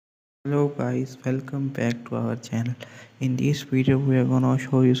Hello guys, welcome back to our channel. In this video we are gonna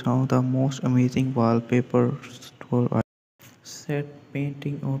show you some of the most amazing wallpapers for set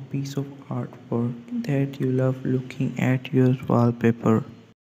painting or piece of artwork that you love looking at your wallpaper.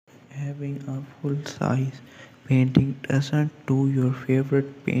 Having a full size painting doesn't do your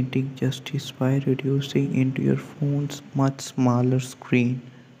favorite painting justice by reducing into your phone's much smaller screen.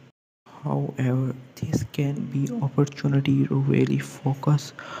 However, this can be opportunity to really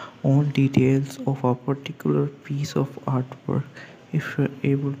focus on details of a particular piece of artwork. If you're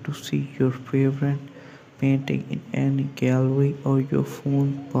able to see your favorite painting in any gallery or your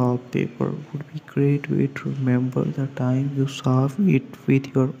phone wallpaper would be great way to remember the time you saw it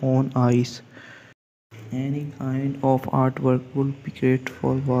with your own eyes. Any kind of artwork would be great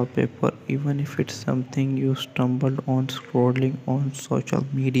for wallpaper even if it's something you stumbled on scrolling on social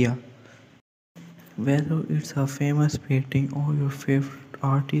media. Whether it's a famous painting or your favorite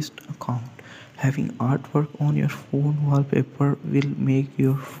artist account, having artwork on your phone wallpaper will make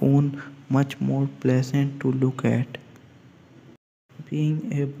your phone much more pleasant to look at.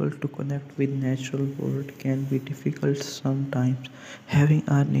 Being able to connect with natural world can be difficult sometimes. Having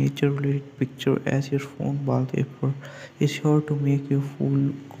a nature related picture as your phone wallpaper is sure to make you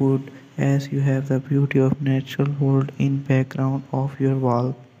feel good as you have the beauty of natural world in background of your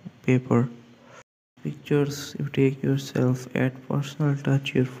wallpaper. Pictures you take yourself at personal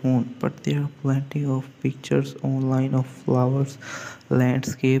touch your phone, but there are plenty of pictures online of flowers,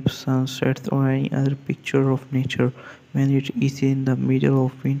 landscapes, sunsets, or any other picture of nature. When it is in the middle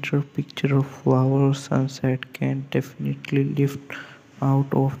of winter, picture of flower sunset can definitely lift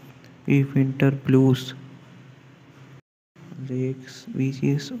out of the winter blues. Lakes,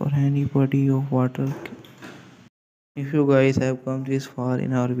 beaches, or any body of water. If you guys have come this far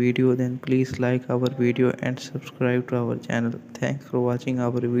in our video, then please like our video and subscribe to our channel. Thanks for watching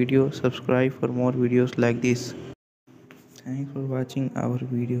our video. Subscribe for more videos like this. Thanks for watching our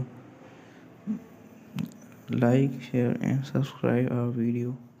video. Like, share and subscribe our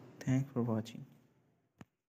video. Thanks for watching.